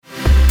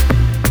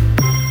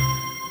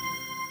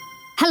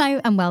Hello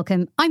and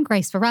welcome. I'm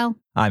Grace Farrell.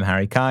 I'm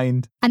Harry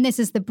Kind. And this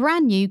is the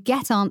brand new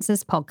Get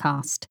Answers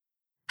podcast.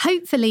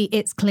 Hopefully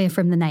it's clear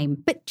from the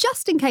name, but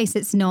just in case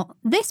it's not,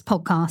 this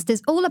podcast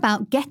is all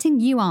about getting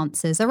you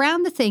answers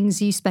around the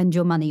things you spend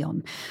your money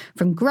on.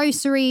 From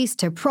groceries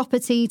to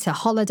property to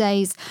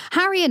holidays,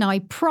 Harry and I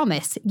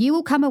promise you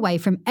will come away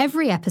from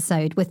every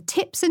episode with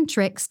tips and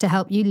tricks to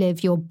help you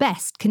live your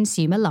best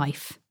consumer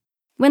life.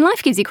 When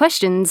life gives you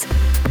questions,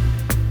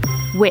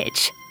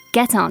 which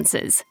Get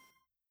Answers.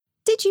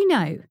 Did you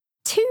know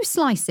 2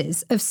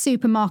 slices of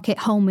supermarket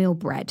wholemeal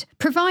bread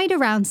provide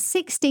around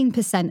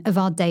 16% of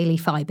our daily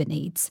fibre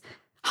needs?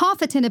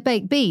 Half a tin of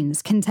baked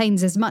beans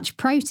contains as much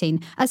protein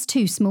as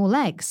 2 small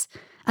eggs.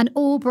 And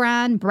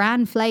All-Bran,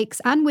 Bran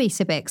Flakes and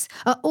Weetabix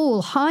are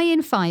all high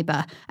in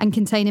fibre and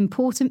contain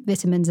important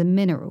vitamins and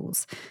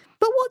minerals.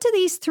 But what do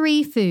these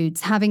 3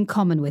 foods have in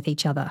common with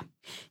each other?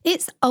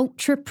 It's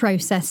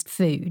ultra-processed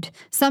food,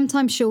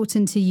 sometimes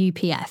shortened to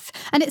UPF,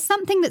 and it's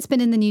something that's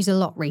been in the news a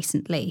lot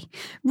recently.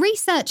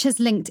 Research has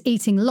linked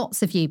eating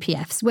lots of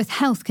UPFs with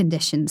health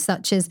conditions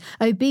such as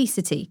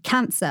obesity,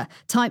 cancer,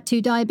 type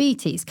 2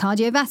 diabetes,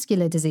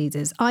 cardiovascular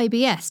diseases,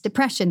 IBS,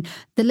 depression,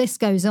 the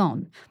list goes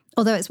on.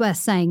 Although it's worth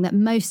saying that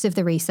most of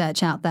the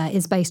research out there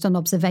is based on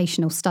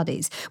observational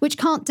studies, which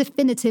can't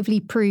definitively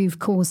prove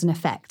cause and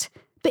effect.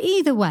 But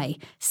either way,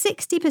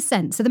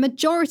 60%, so the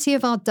majority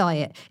of our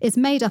diet, is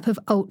made up of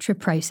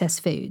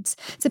ultra-processed foods.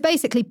 So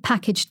basically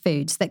packaged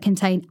foods that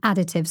contain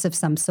additives of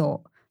some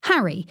sort.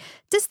 Harry,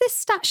 does this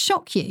stat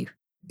shock you?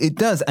 It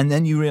does, and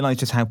then you realise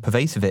just how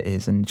pervasive it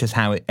is and just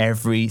how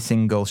every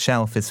single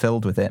shelf is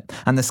filled with it.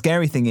 And the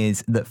scary thing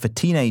is that for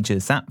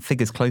teenagers, that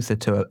figure's closer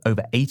to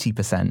over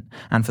 80%.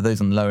 And for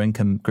those on lower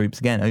income groups,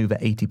 again, over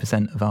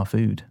 80% of our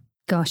food.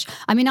 Gosh,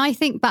 I mean, I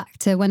think back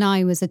to when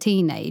I was a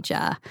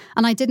teenager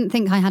and I didn't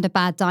think I had a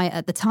bad diet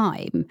at the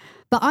time,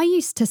 but I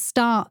used to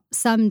start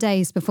some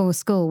days before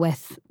school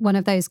with one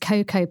of those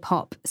Cocoa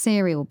Pop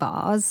cereal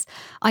bars.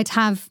 I'd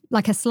have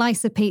like a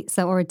slice of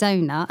pizza or a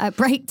donut at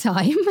break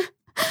time.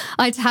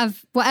 I'd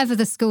have whatever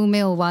the school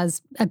meal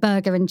was, a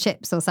burger and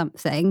chips or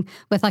something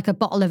with like a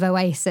bottle of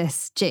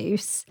Oasis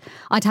juice.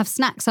 I'd have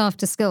snacks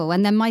after school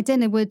and then my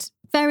dinner would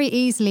very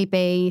easily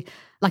be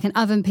like an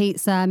oven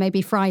pizza,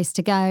 maybe fries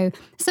to go,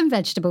 some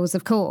vegetables,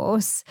 of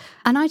course.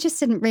 And I just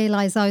didn't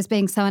realise I was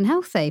being so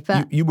unhealthy.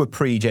 But you were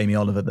pre-Jamie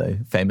Oliver, though,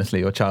 famously,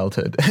 your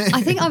childhood.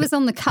 I think I was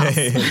on the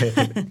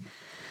cusp.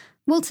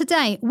 Well,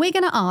 today we're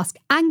going to ask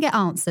and get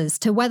answers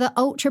to whether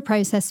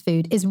ultra-processed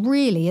food is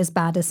really as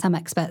bad as some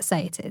experts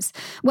say it is,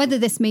 whether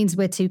this means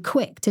we're too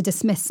quick to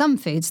dismiss some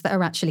foods that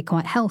are actually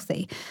quite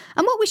healthy,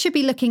 and what we should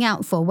be looking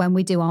out for when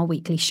we do our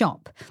weekly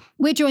shop.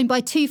 We're joined by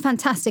 2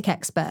 fantastic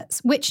experts,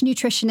 Which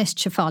nutritionist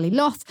Shefali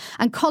Loth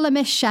and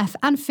columnist, chef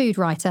and food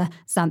writer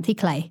Xanthi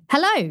Clay.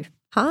 Hello.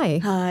 Hi.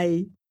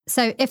 Hi.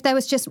 So if there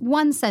was just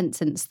one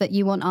sentence that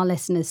you want our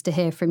listeners to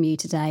hear from you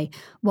today,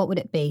 what would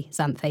it be,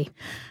 Xanthi?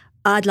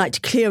 I'd like to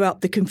clear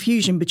up the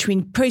confusion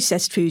between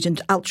processed food and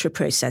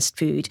ultra-processed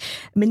food.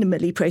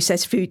 Minimally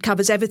processed food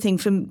covers everything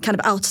from kind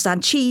of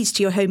artisan cheese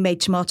to your homemade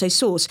tomato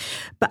sauce.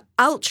 But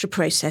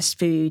ultra-processed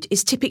food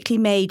is typically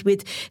made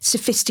with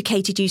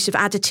sophisticated use of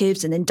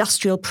additives and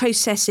industrial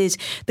processes,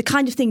 the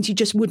kind of things you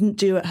just wouldn't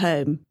do at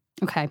home.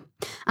 Okay.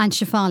 And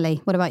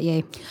Shefali, what about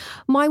you?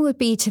 Mine would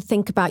be to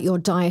think about your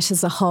diet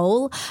as a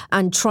whole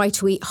and try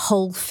to eat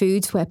whole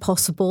foods where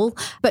possible,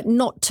 but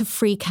not to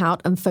freak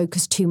out and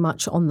focus too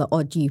much on the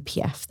odd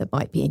UPF that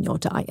might be in your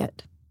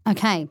diet.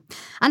 Okay.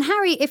 And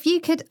Harry, if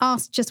you could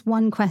ask just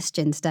one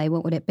question today,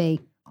 what would it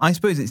be? I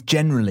suppose it's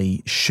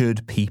generally,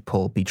 should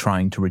people be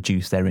trying to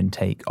reduce their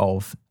intake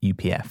of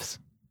UPFs?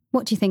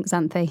 What do you think,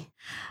 Xanthi?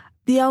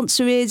 The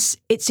answer is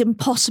it's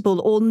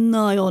impossible or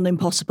nigh on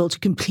impossible to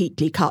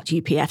completely cut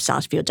UPFs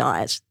out of your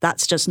diet.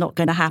 That's just not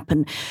going to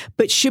happen.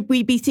 But should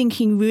we be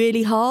thinking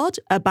really hard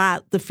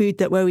about the food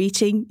that we're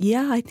eating?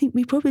 Yeah, I think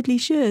we probably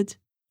should.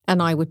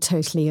 And I would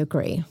totally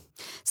agree.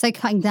 So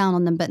cutting down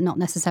on them, but not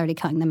necessarily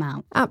cutting them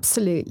out.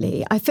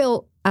 Absolutely. I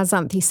feel, as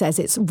Xanthi says,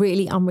 it's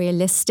really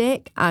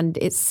unrealistic and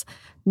it's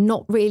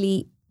not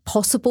really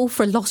possible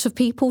for a lot of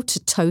people to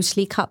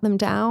totally cut them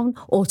down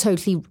or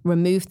totally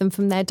remove them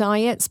from their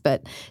diets,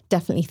 but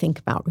definitely think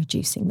about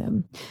reducing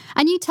them.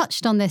 And you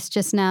touched on this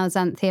just now,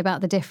 Xanthi,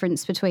 about the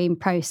difference between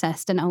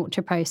processed and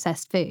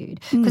ultra-processed food,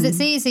 because it's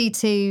easy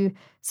to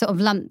sort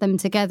of lump them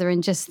together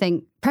and just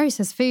think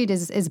processed food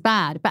is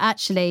bad, but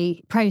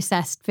actually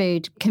processed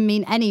food can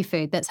mean any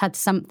food that's had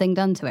something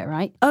done to it,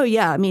 right? Oh,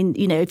 yeah. I mean,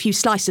 you know, if you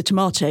slice a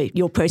tomato,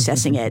 you're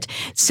processing it.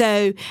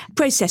 So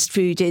processed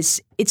food it's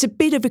a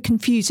bit of a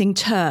confusing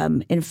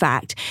term, in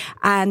fact.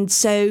 And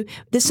so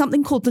there's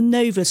something called the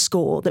NOVA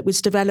score that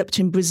was developed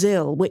in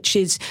Brazil, which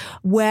is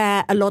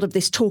where a lot of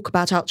this talk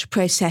about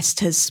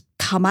ultra-processed has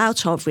come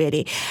out of,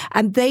 really.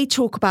 And they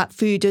talk about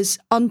food as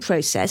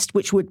unprocessed,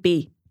 which would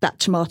be that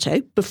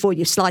tomato before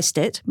you sliced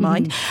it,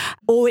 mind.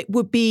 Or it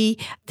would be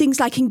things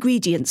like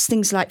ingredients,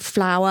 things like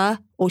flour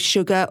or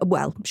sugar.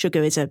 Well,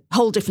 sugar is a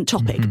whole different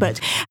topic,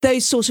 but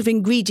those sort of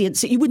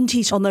ingredients that you wouldn't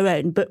eat on their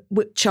own, but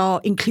which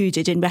are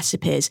included in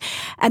recipes.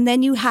 And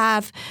then you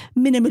have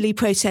minimally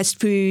processed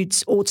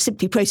foods or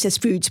simply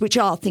processed foods, which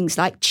are things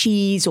like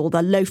cheese or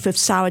the loaf of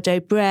sourdough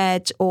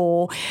bread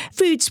or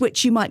foods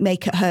which you might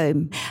make at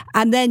home.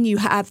 And then you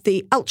have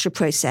the ultra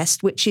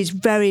processed, which is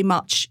very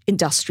much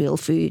industrial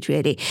food,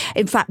 really.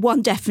 In fact,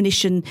 one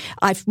definition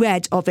I've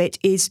read of it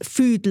is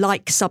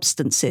food-like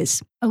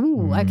substances.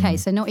 Oh, okay.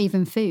 So not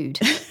even food.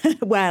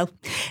 Well,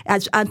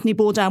 as Anthony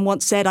Bourdain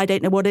once said, I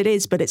don't know what it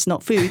is, but it's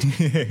not food.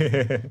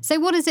 So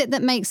what is it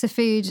that makes a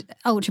food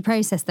ultra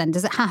processed then?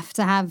 Does it have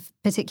to have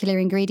particular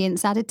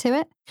ingredients added to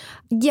it?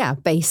 Yeah,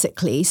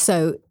 basically.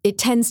 So it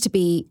tends to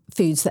be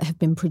foods that have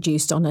been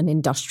produced on an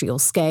industrial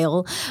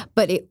scale,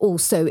 but it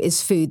also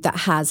is food that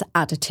has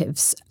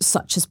additives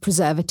such as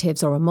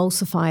preservatives or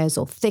emulsifiers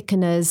or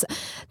thickeners,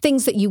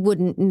 things that you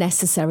wouldn't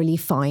necessarily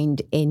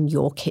find in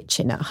your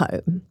kitchen at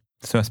home.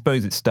 So I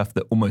suppose it's stuff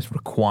that almost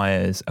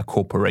requires a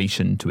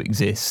corporation to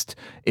exist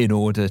in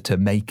order to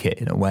make it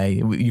in a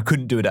way. You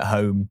couldn't do it at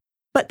home.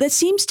 But there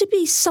seems to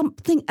be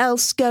something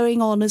else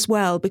going on as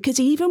well, because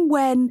even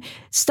when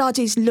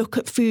studies look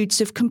at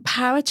foods of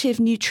comparative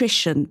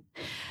nutrition,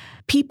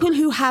 people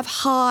who have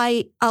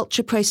high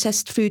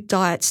ultra-processed food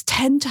diets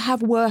tend to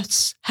have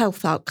worse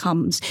health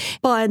outcomes.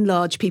 By and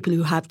large, people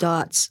who have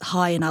diets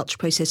high in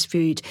ultra-processed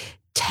food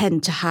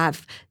tend to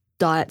have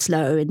diets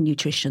lower in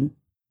nutrition.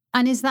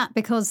 And is that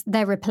because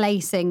they're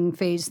replacing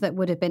foods that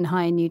would have been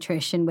high in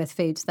nutrition with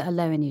foods that are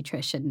low in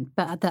nutrition,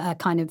 but that are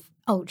kind of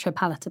ultra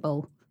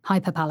palatable,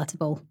 hyper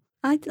palatable?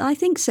 I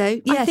think so,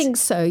 yes. I think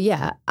so,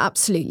 yeah,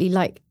 absolutely.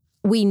 Like,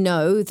 we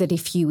know that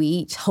if you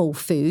eat whole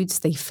foods,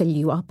 they fill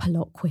you up a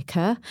lot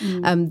quicker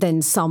than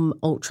some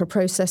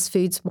ultra-processed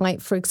foods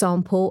might, for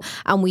example.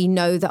 And we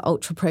know that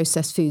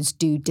ultra-processed foods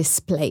do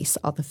displace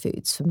other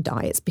foods from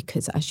diets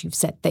because, as you've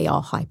said, they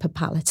are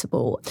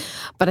hyper-palatable.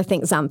 But I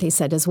think Xanthi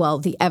said as well,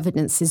 the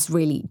evidence is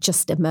really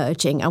just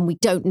emerging and we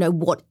don't know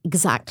what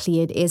exactly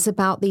it is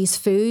about these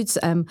foods.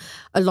 A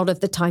lot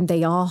of the time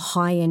they are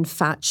high in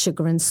fat,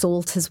 sugar and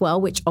salt as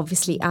well, which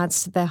obviously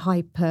adds to their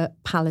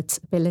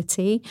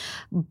hyper-palatability.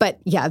 But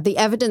yeah, the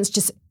evidence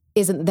just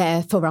isn't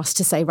there for us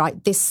to say,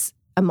 right, this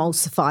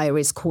emulsifier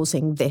is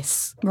causing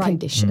this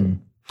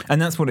condition.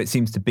 And that's what it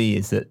seems to be,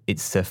 is that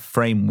it's a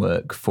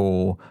framework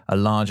for a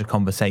larger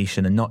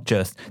conversation and not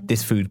just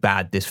this food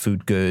bad, this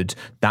food good,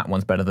 that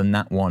one's better than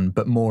that one,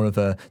 but more of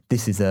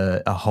this is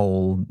a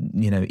whole,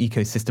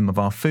 ecosystem of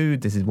our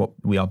food. This is what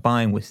we are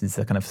buying, which is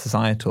a kind of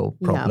societal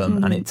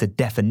problem. And it's a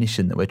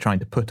definition that we're trying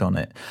to put on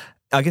it.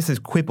 I guess there's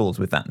quibbles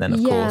with that then,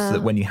 of course,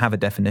 that when you have a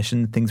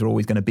definition, things are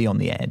always going to be on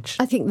the edge.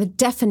 I think the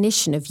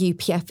definition of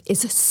UPF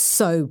is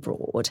so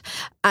broad.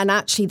 And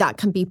actually that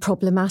can be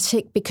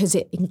problematic because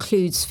it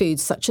includes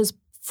foods such as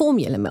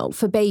formula milk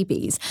for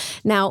babies.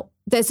 Now,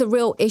 there's a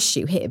real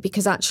issue here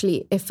because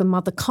actually if a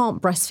mother can't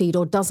breastfeed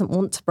or doesn't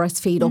want to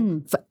breastfeed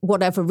or for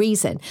whatever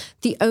reason,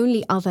 the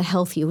only other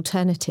healthy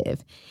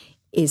alternative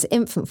is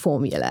infant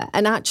formula.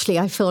 And actually,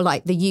 I feel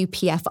like the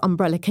UPF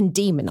umbrella can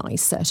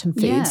demonise certain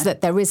foods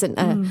that there isn't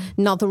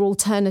another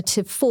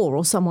alternative for,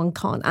 or someone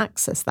can't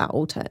access that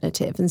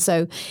alternative. And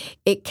so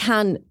it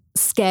can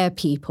scare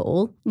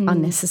people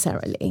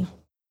unnecessarily.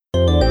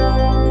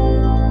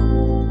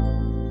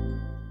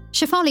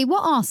 Shefali,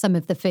 what are some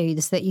of the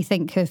foods that you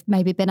think have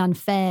maybe been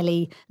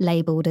unfairly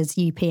labelled as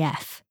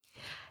UPF?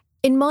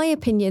 In my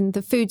opinion,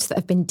 the foods that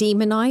have been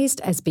demonised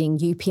as being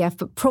UPF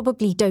but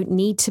probably don't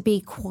need to be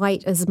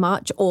quite as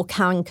much or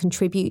can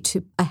contribute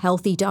to a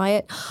healthy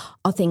diet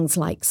are things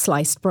like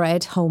sliced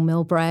bread,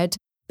 wholemeal bread,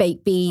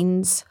 baked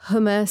beans,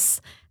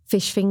 hummus,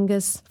 fish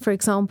fingers, for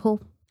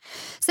example.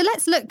 So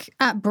let's look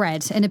at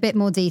bread in a bit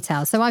more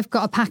detail. So I've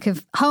got a pack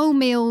of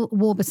wholemeal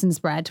Warburton's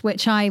bread,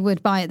 which I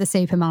would buy at the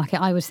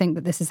supermarket. I would think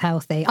that this is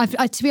healthy.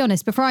 To be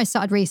honest, before I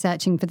started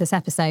researching for this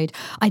episode,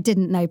 I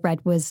didn't know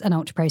bread was an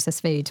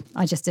ultra-processed food.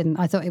 I just didn't.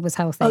 I thought it was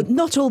healthy. Oh,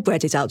 not all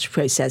bread is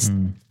ultra-processed.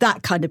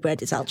 That kind of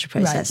bread is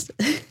ultra-processed.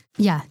 Right.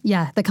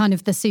 Yeah. The kind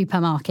of the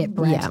supermarket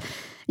bread.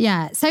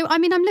 Yeah. So, I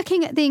mean, I'm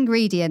looking at the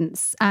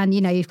ingredients and,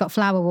 you've got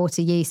flour,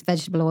 water, yeast,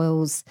 vegetable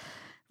oils,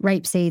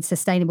 rapeseed,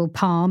 sustainable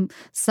palm,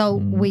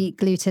 salt, wheat,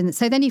 gluten.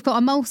 So then you've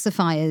got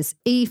emulsifiers,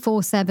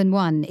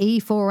 E471,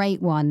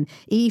 E481,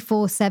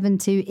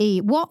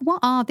 E472E. What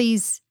are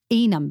these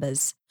E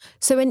numbers?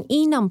 So an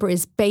E number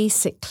is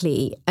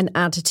basically an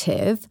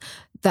additive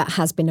that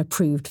has been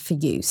approved for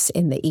use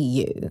in the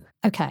EU.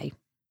 Okay.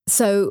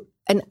 So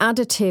an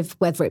additive,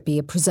 whether it be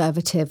a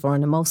preservative or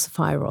an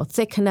emulsifier or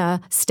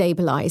thickener,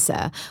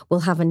 stabilizer,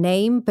 will have a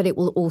name, but it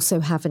will also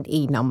have an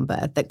E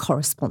number that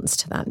corresponds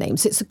to that name.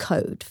 So it's a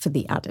code for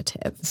the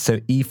additive. So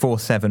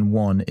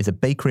E471 is a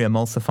bakery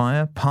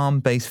emulsifier,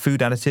 palm-based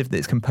food additive that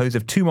is composed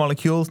of two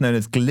molecules known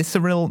as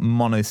glyceryl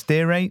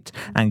monostearate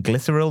and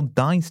glyceryl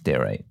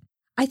distearate.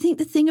 I think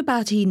the thing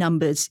about E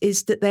numbers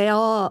is that they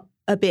are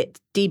a bit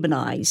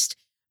demonised,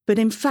 but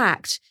in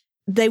fact,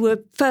 they were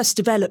first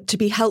developed to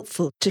be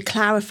helpful to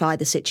clarify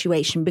the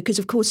situation because,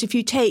 of course, if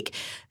you take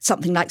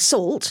something like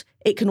salt,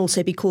 It can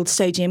also be called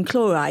sodium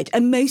chloride.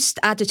 And most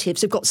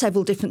additives have got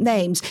several different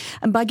names.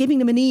 And by giving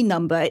them an E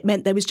number, it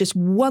meant there was just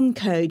one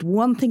code,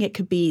 one thing it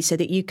could be so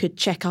that you could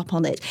check up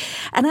on it.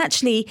 And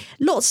actually,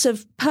 lots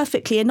of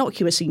perfectly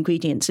innocuous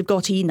ingredients have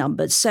got E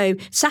numbers. So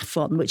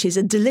saffron, which is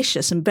a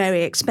delicious and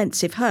very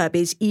expensive herb,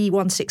 is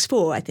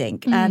E164, I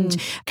think. And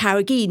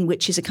carrageen,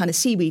 which is a kind of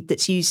seaweed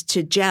that's used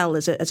to gel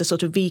as a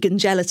sort of vegan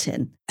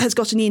gelatin, has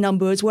got an E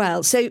number as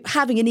well. So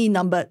having an E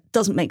number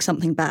doesn't make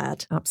something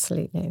bad.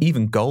 Absolutely.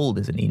 Even gold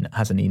has an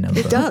E number.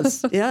 It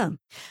does, yeah.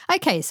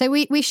 Okay, so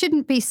we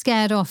shouldn't be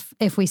scared off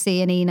if we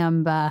see an E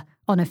number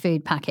on a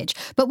food package.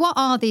 But what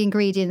are the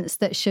ingredients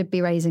that should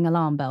be raising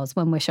alarm bells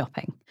when we're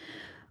shopping?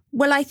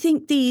 Well, I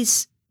think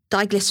these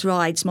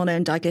diglycerides, mono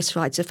and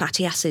diglycerides, are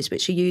fatty acids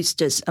which are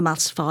used as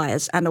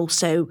emulsifiers and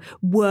also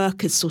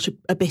work as sort of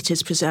a bit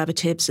as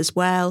preservatives as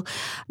well.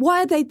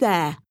 Why are they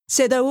there?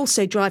 So they're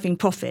also driving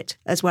profit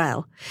as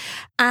well.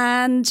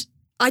 And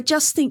I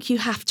just think you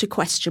have to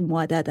question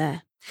why they're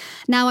there.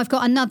 Now, I've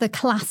got another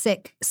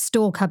classic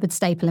store cupboard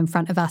staple in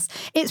front of us.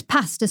 It's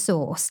pasta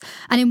sauce.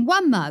 And in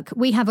one mug,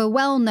 we have a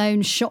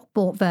well-known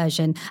shop-bought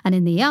version. And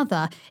in the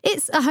other,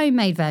 it's a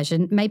homemade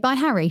version made by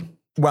Harry.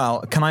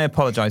 Well, can I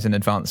apologise in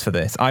advance for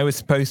this? I was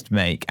supposed to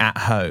make at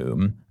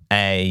home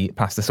a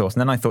pasta sauce.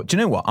 And then I thought, do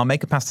you know what? I'll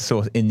make a pasta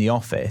sauce in the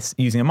office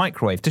using a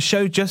microwave to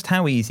show just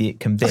how easy it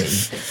can be.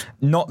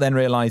 Not then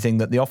realising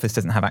that the office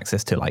doesn't have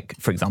access to, like,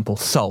 for example,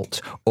 salt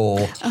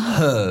or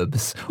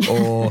herbs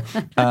or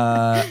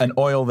an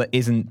oil that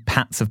isn't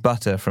pats of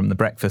butter from the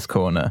breakfast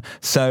corner.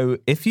 So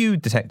if you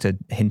detect a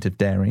hint of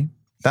dairy,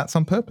 that's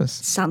on purpose.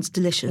 Sounds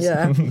delicious.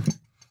 Yeah.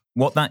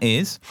 What that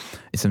is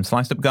some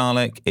sliced up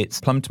garlic, it's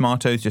plum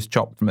tomatoes just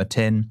chopped from a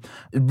tin,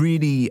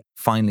 really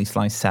finely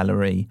sliced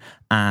celery,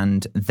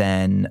 and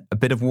then a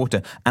bit of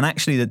water. And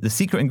actually the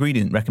secret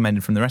ingredient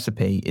recommended from the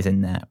recipe is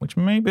in there, which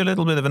may be a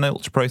little bit of an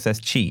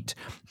ultra-processed cheat,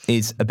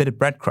 is a bit of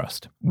bread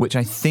crust, which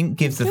I think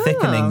gives the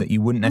thickening that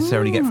you wouldn't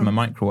necessarily get from a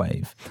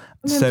microwave.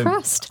 I'm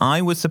impressed.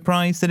 I was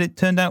surprised that it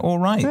turned out all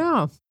right.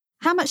 Yeah.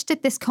 How much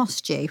did this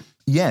cost you?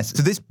 Yes,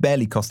 so this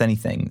barely cost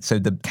anything. So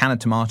the can of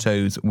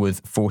tomatoes was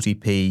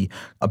 40p,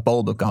 a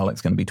bulb of garlic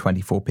is going to be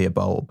 24p a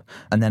bulb,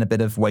 and then a bit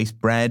of waste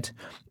bread.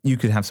 You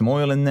could have some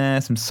oil in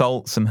there, some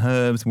salt, some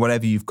herbs,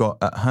 whatever you've got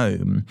at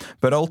home.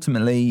 But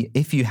ultimately,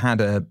 if you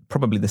had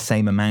probably the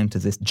same amount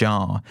as this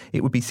jar,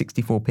 it would be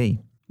 64p.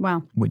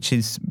 Wow. Which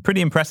is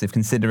pretty impressive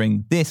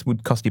considering this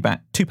would cost you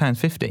about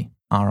 £2.50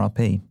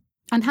 RRP.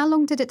 And how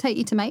long did it take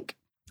you to make?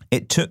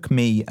 It took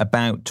me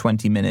about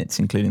 20 minutes,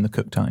 including the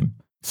cook time.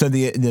 So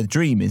the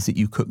dream is that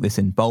you cook this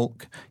in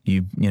bulk,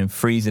 you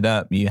freeze it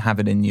up, you have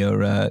it in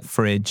your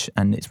fridge,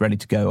 and it's ready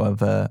to go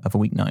of a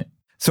weeknight.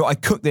 So I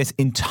cooked this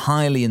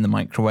entirely in the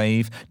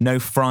microwave, no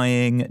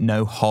frying,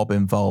 no hob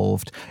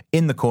involved,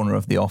 in the corner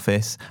of the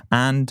office,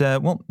 and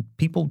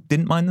people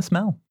didn't mind the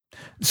smell.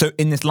 So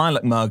in this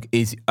lilac mug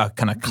is a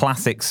kind of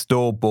classic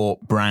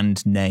store-bought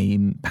brand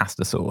name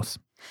pasta sauce.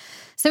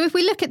 So if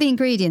we look at the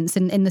ingredients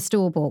in the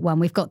store-bought one,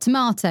 we've got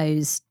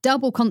tomatoes,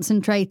 double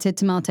concentrated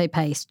tomato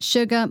paste,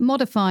 sugar,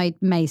 modified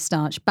maize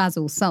starch,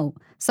 basil, salt,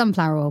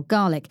 sunflower oil,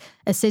 garlic,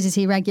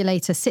 acidity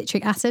regulator,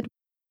 citric acid.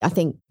 I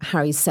think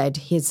Harry said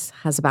his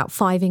has about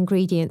 5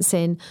 ingredients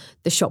in.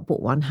 The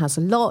shop-bought one has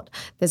a lot.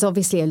 There's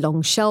obviously a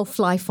long shelf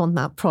life on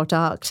that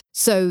product.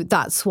 So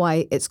that's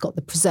why it's got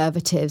the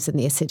preservatives and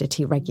the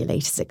acidity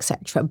regulators,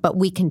 etc. But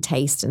we can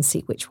taste and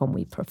see which one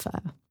we prefer.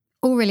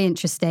 All really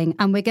interesting.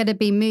 And we're going to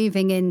be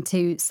moving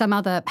into some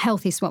other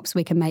healthy swaps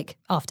we can make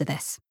after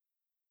this.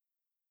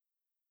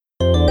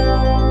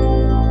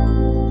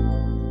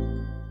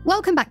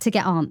 Welcome back to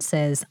Get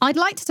Answers. I'd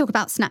like to talk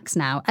about snacks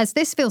now, as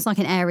this feels like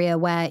an area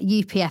where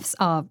UPFs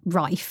are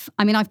rife.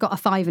 I mean, I've got a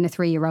 5 and a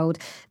 3-year-old.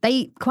 They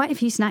eat quite a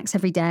few snacks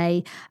every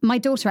day. My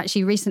daughter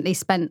actually recently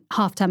spent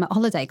half term at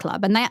Holiday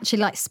Club, and they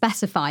actually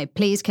specify,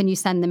 please, can you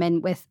send them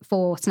in with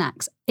 4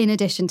 snacks in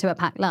addition to a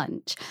packed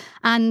lunch?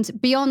 And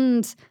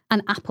beyond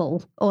an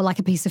apple or a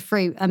piece of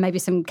fruit and maybe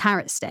some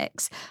carrot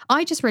sticks,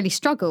 I just really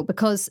struggle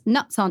because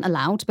nuts aren't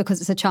allowed because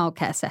it's a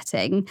childcare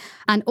setting.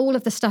 And all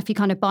of the stuff you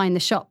kind of buy in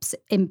the shops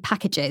in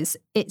packages,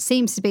 it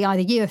seems to be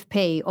either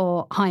UFP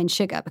or high in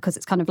sugar because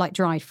it's kind of like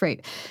dried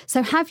fruit.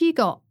 So have you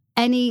got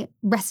any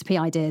recipe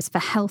ideas for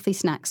healthy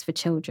snacks for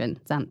children,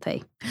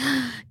 Xanthi?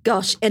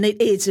 Gosh, and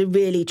it is a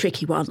really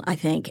tricky one, I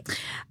think.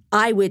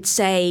 I would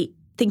say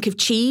think of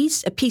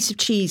cheese. A piece of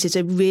cheese is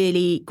a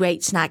really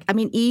great snack. I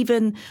mean,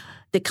 even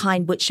the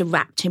kind which are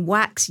wrapped in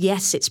wax,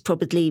 yes, it's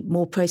probably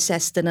more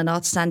processed than an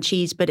artisan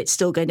cheese, but it's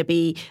still going to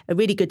be a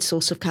really good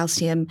source of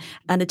calcium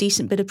and a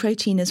decent bit of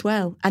protein as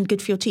well, and good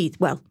for your teeth.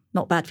 Well,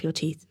 not bad for your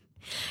teeth.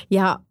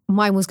 Yeah,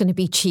 mine was going to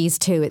be cheese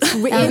too. It's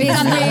We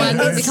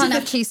can't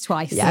have cheese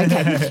twice. Yeah,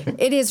 okay.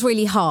 It is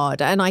really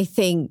hard. And I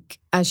think,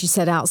 as you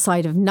said,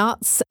 outside of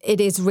nuts, it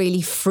is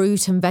really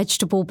fruit and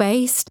vegetable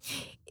based.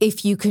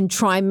 If you can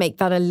try and make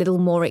that a little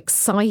more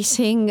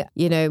exciting,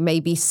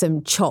 maybe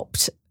some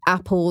chopped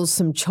apples,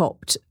 some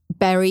chopped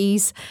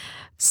berries,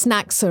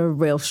 snacks are a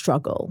real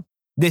struggle.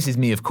 This is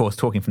me, of course,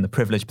 talking from the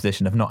privileged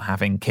position of not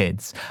having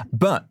kids.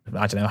 But,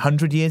 I don't know,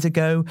 100 years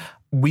ago,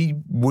 we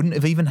wouldn't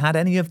have even had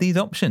any of these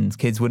options.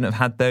 Kids wouldn't have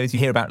had those. You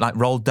hear about like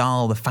Roald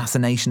Dahl, the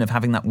fascination of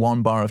having that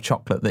one bar of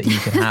chocolate that you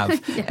could have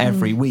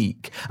every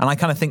week. And I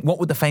kind of think, what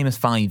would the famous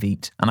five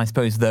eat? And I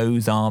suppose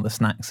those are the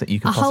snacks that you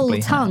could possibly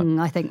have. A whole tongue,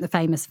 I think, the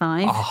famous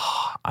five.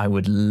 Oh, I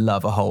would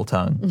love a whole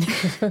tongue.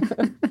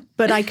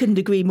 But I couldn't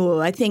agree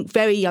more. I think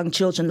very young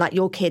children, like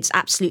your kids,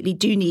 absolutely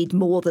do need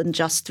more than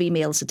just 3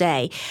 meals a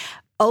day.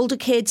 Older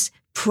kids,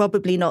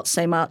 probably not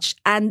so much.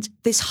 And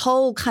this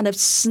whole kind of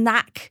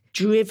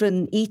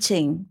snack-driven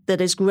eating that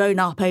has grown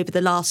up over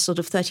the last sort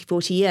of 30,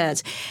 40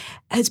 years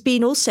has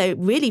been also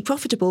really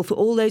profitable for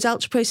all those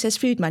ultra-processed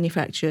food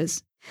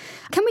manufacturers.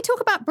 Can we talk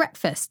about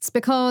breakfasts?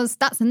 Because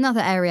that's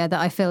another area that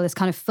I feel is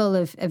kind of full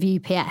of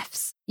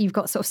UPFs. You've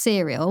got sort of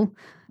cereal,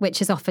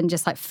 which is often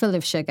just like full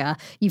of sugar.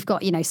 You've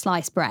got,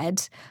 sliced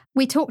bread.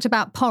 We talked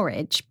about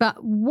porridge,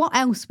 but what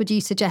else would you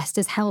suggest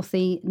as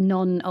healthy,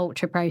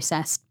 non-ultra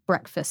processed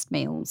breakfast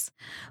meals?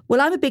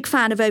 Well, I'm a big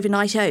fan of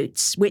overnight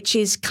oats, which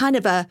is kind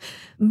of a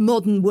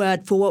modern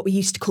word for what we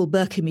used to call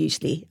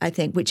Birkenmuesli, I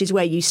think, which is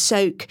where you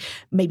soak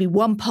maybe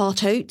 1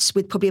 part oats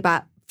with probably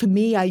about, for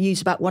me, I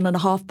use about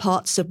 1.5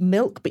 parts of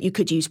milk, but you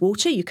could use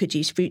water, you could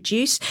use fruit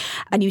juice,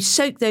 and you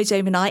soak those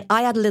overnight.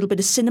 I add a little bit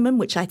of cinnamon,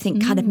 which I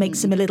think kind of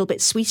makes them a little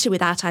bit sweeter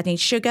without adding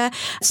sugar.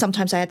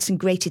 Sometimes I add some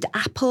grated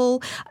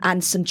apple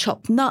and some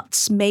chopped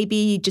nuts,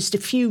 maybe just a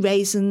few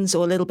raisins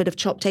or a little bit of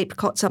chopped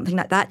apricot, something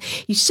like that.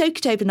 You soak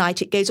it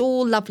overnight. It goes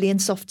all lovely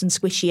and soft and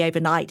squishy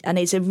overnight, and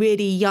it's a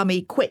really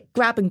yummy, quick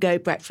grab-and-go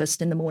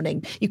breakfast in the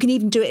morning. You can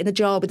even do it in a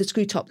jar with a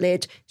screw-top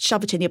lid,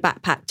 shove it in your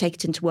backpack, take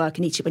it into work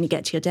and eat it when you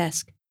get to your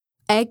desk.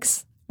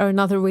 Eggs are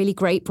another really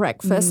great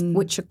breakfast,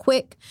 which are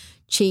quick,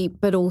 cheap,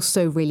 but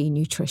also really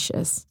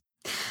nutritious.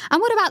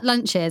 And what about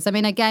lunches? I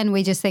mean, again,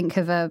 we just think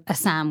of a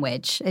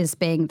sandwich as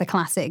being the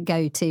classic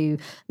go-to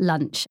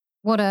lunch.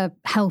 What are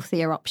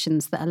healthier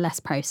options that are less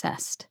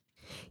processed?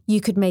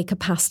 You could make a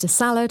pasta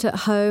salad at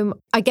home.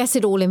 I guess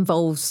it all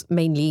involves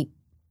mainly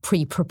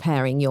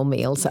pre-preparing your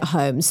meals at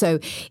home. So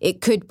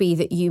it could be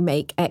that you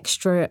make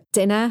extra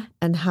dinner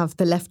and have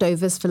the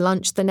leftovers for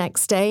lunch the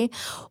next day,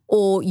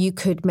 or you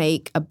could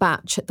make a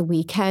batch at the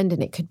weekend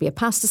and it could be a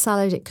pasta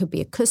salad, it could be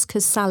a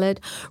couscous salad.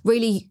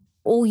 Really,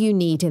 all you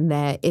need in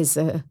there is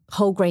a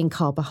whole grain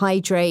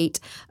carbohydrate,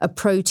 a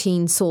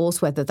protein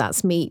source, whether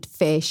that's meat,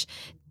 fish,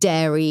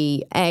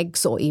 dairy,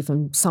 eggs, or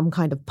even some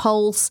kind of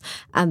pulse,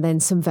 and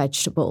then some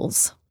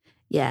vegetables.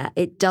 Yeah,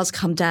 it does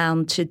come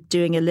down to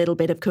doing a little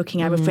bit of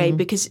cooking, I'm afraid,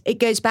 because it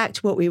goes back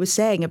to what we were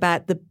saying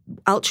about the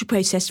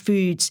ultra-processed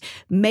foods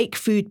make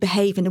food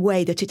behave in a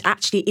way that it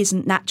actually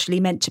isn't naturally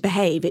meant to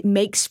behave. It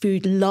makes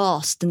food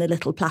last in a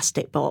little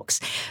plastic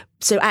box.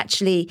 So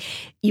actually,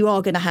 you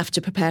are going to have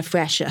to prepare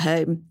fresh at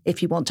home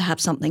if you want to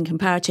have something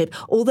comparative.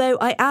 Although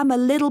I am a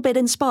little bit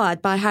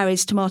inspired by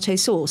Harry's tomato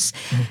sauce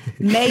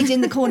made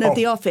in the corner of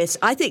the office.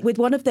 I think with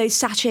one of those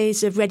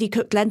sachets of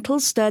ready-cooked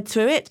lentils stirred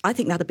through it, I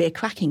think that'd be a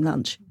cracking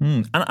lunch.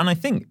 And I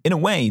think, in a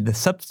way, the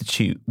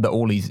substitute that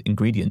all these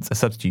ingredients are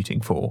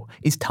substituting for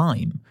is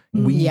time.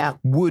 We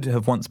would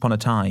have once upon a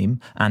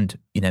time, and,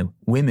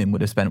 women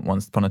would have spent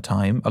once upon a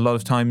time, a lot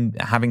of time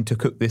having to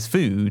cook this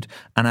food.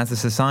 And as a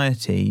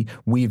society,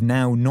 we've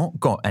now not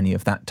got any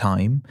of that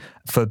time,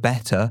 for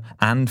better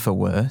and for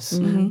worse.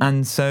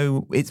 And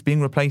so it's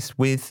being replaced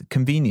with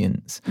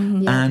convenience.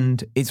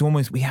 And it's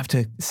almost, we have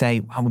to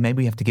say, well,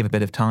 maybe we have to give a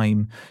bit of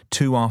time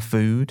to our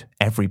food,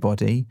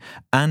 everybody.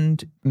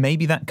 And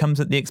maybe that comes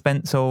at the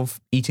expense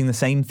of eating the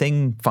same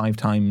thing 5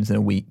 times in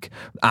a week,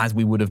 as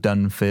we would have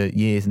done for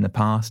years in the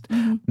past.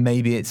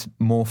 Maybe it's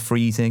more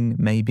freezing.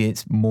 Maybe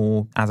it's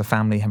more, as a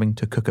family, having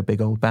to cook a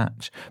big old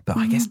batch. But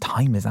I guess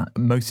time is that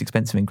most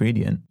expensive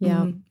ingredient.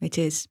 Yeah, it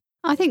is.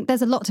 I think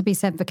there's a lot to be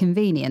said for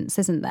convenience,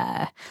 isn't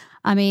there?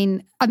 I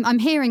mean, I'm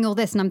hearing all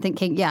this and I'm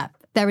thinking,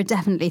 there are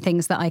definitely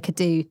things that I could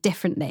do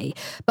differently.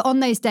 But on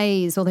those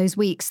days or those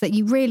weeks that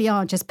you really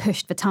are just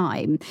pushed for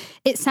time,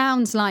 it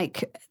sounds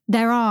like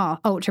there are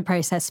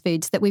ultra-processed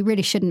foods that we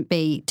really shouldn't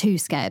be too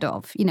scared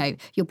of.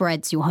 Your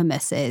breads, your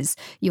hummuses,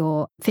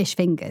 your fish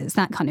fingers,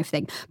 that kind of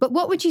thing. But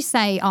what would you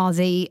say are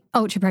the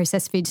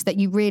ultra-processed foods that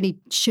you really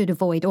should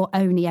avoid or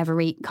only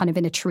ever eat kind of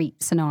in a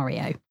treat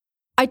scenario?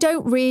 I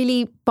don't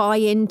really buy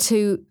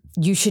into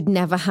you should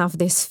never have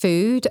this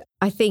food.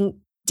 I think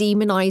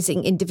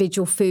demonizing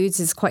individual foods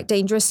is quite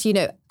dangerous.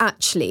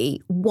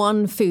 Actually,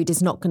 one food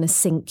is not going to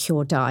sink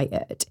your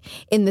diet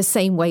in the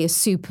same way a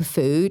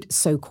superfood,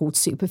 so-called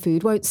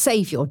superfood, won't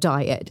save your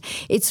diet.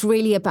 It's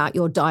really about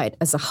your diet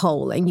as a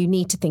whole, and you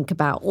need to think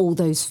about all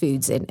those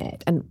foods in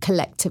it and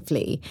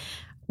collectively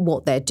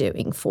what they're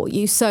doing for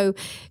you. So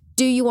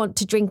do you want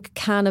to drink a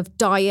can of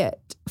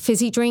diet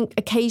fizzy drink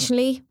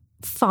occasionally?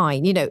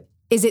 Fine.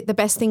 Is it the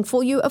best thing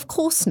for you? Of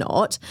course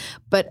not.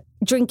 But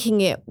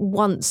drinking it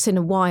once in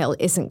a while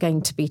isn't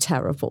going to be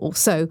terrible.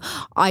 So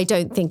I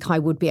don't think I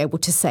would be able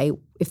to say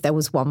if there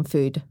was one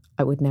food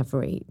I would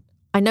never eat.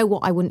 I know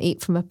what I wouldn't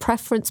eat from a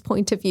preference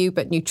point of view,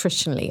 but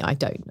nutritionally, I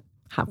don't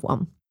have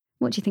one.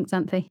 What do you think,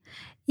 Xanthi?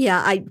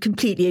 Yeah, I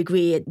completely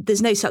agree.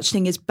 There's no such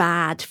thing as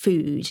bad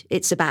food.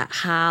 It's about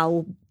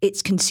how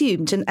it's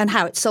consumed and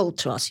how it's sold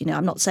to us.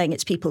 I'm not saying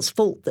it's people's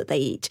fault that they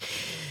eat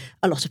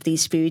a lot of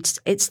these foods.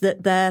 It's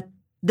that they're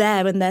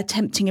there and they're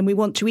tempting and we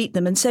want to eat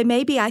them. And so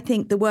maybe I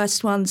think the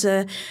worst ones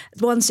are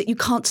the ones that you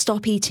can't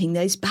stop eating,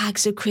 those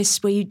bags of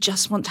crisps where you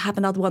just want to have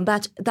another one,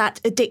 that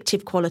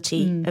addictive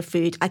quality of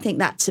food. I think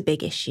that's a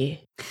big issue.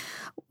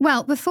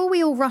 Well, before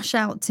we all rush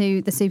out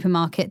to the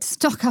supermarket to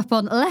stock up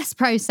on less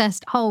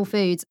processed whole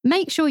foods,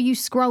 make sure you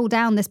scroll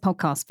down this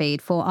podcast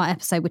feed for our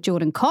episode with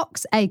Jordan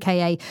Cox,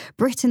 aka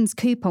Britain's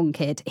Coupon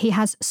Kid. He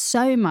has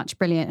so much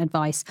brilliant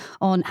advice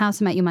on how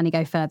to make your money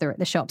go further at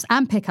the shops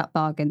and pick up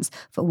bargains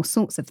for all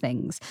sorts of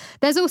things.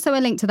 There's also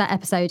a link to that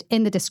episode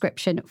in the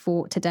description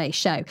for today's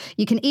show.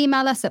 You can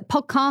email us at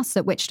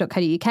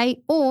podcasts@which.co.uk,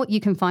 or you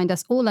can find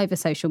us all over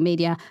social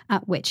media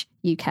at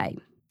which.uk.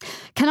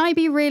 Can I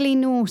be really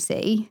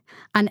naughty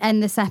and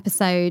end this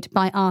episode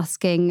by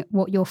asking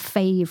what your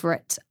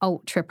favourite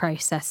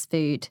ultra-processed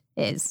food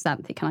is?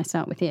 Xanthi, can I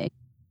start with you?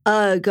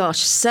 Oh,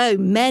 gosh, so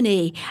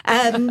many.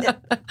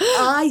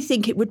 I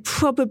think it would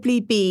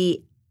probably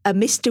be a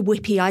Mr.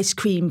 Whippy ice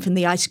cream from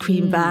the ice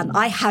cream van.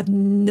 I have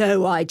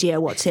no idea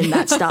what's in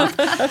that stuff,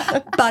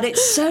 but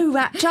it's so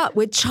wrapped up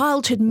with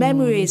childhood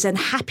memories and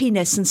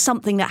happiness and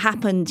something that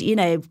happened,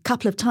 a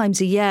couple of times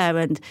a year.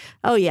 And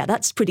oh yeah,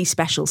 that's pretty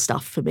special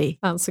stuff for me.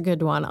 That's a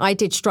good one. I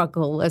did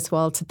struggle as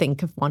well to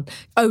think of one.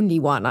 Only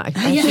one, I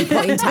should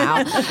point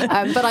out.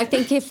 But I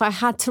think if I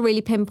had to really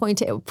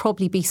pinpoint it, it would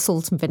probably be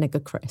salt and vinegar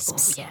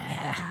crisps. Oh,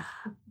 yeah.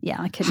 Yeah,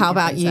 I couldn't. How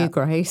about you,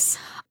 Grace?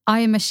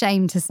 I am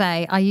ashamed to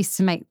say I used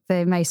to make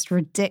the most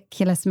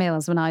ridiculous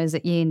meals when I was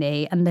at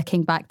uni, and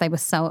looking back, they were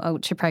so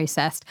ultra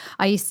processed.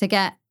 I used to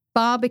get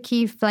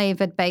barbecue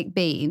flavoured baked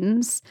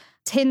beans,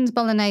 tinned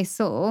bolognese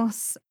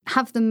sauce,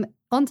 have them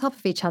on top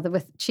of each other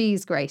with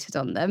cheese grated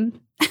on them.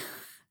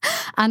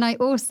 And I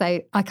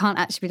can't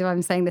actually believe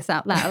I'm saying this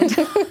out loud.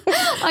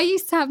 I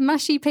used to have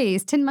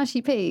tinned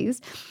mushy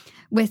peas,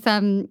 with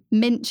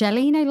mint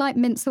jelly, like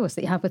mint sauce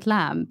that you have with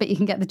lamb, but you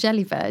can get the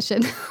jelly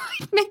version.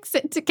 I'd mix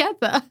it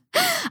together.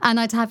 And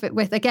I'd have it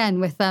with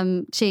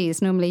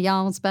cheese, normally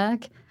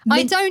Jarlsberg.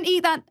 I don't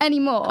eat that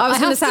anymore. I was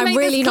going to say, I'm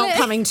really not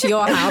coming to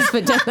your house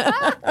for dinner. No,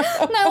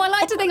 I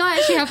like to think I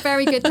actually have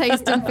very good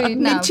taste in food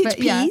now. Minted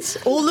peas,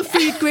 all the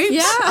food groups.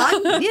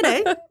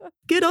 Yeah.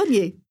 Good on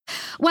you.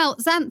 Well,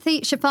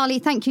 Xanthi,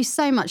 Shefali, thank you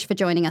so much for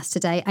joining us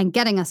today and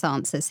getting us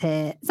answers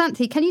here.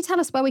 Xanthi, can you tell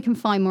us where we can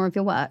find more of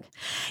your work?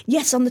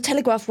 Yes, on the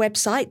Telegraph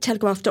website,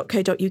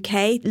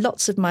 telegraph.co.uk.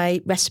 Lots of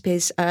my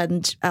recipes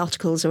and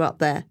articles are up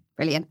there.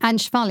 Brilliant. And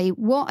Shefali,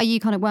 what are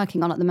you kind of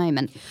working on at the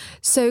moment?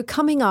 So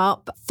coming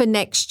up for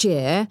next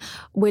year,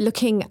 we're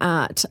looking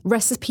at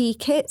recipe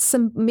kits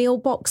and meal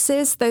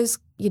boxes, those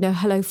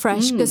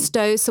HelloFresh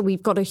Gusto. So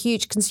we've got a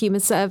huge consumer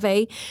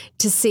survey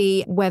to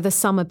see whether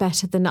some are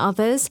better than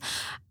others.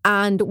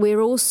 And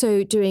we're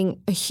also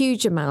doing a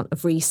huge amount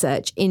of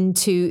research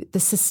into the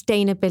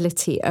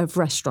sustainability of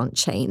restaurant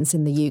chains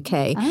in the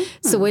UK. Oh.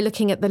 So we're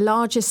looking at the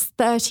largest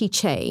 30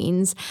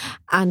 chains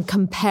and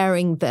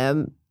comparing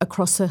them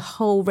across a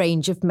whole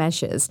range of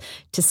measures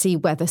to see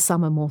whether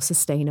some are more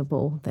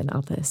sustainable than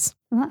others.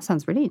 Well, that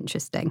sounds really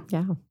interesting.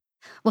 Yeah.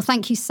 Well,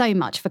 thank you so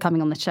much for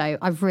coming on the show.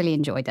 I've really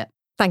enjoyed it.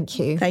 Thank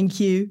you. Thank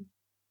you.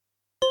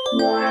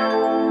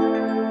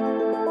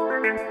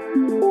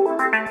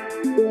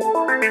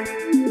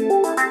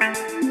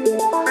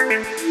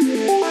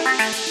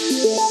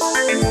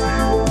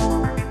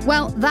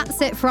 Well,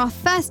 that's it for our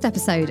first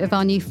episode of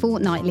our new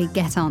fortnightly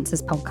Get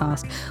Answers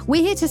podcast.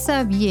 We're here to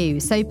serve you,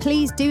 so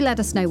please do let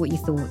us know what you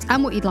thought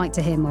and what you'd like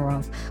to hear more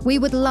of. We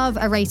would love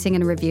a rating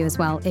and a review as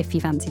well if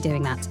you fancy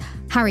doing that.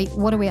 Harry,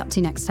 what are we up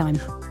to next time?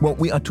 Well,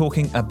 we are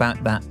talking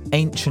about that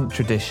ancient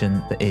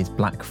tradition that is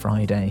Black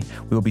Friday.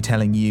 We will be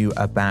telling you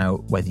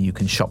about whether you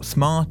can shop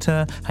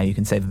smarter, how you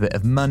can save a bit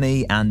of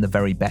money, and the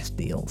very best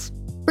deals.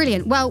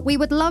 Brilliant. Well, we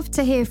would love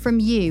to hear from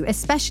you,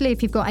 especially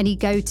if you've got any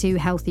go-to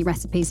healthy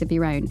recipes of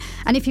your own.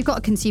 And if you've got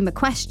a consumer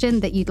question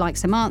that you'd like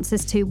some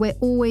answers to, we're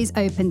always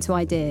open to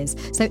ideas.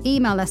 So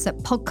email us at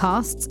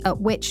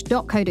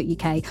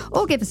podcasts@which.co.uk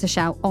or give us a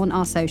shout on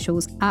our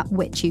socials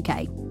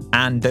 @whichuk.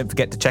 And don't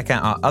forget to check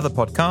out our other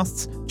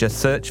podcasts. Just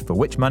search for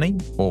Which Money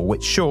or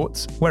Which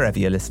Shorts wherever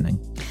you're listening.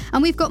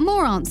 And we've got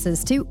more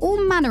answers to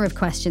all manner of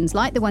questions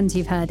like the ones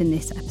you've heard in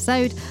this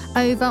episode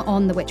over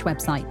on the Which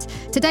website.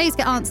 Today's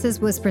Get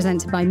Answers was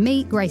presented by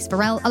me, Grace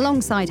Farrell,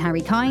 alongside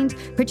Harry Kind,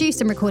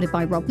 produced and recorded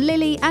by Rob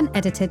Lilly and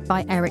edited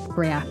by Eric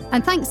Breer.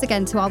 And thanks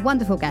again to our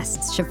wonderful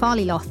guests,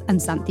 Shefali Loth and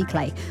Xanthi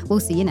Clay.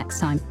 We'll see you next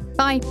time.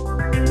 Bye.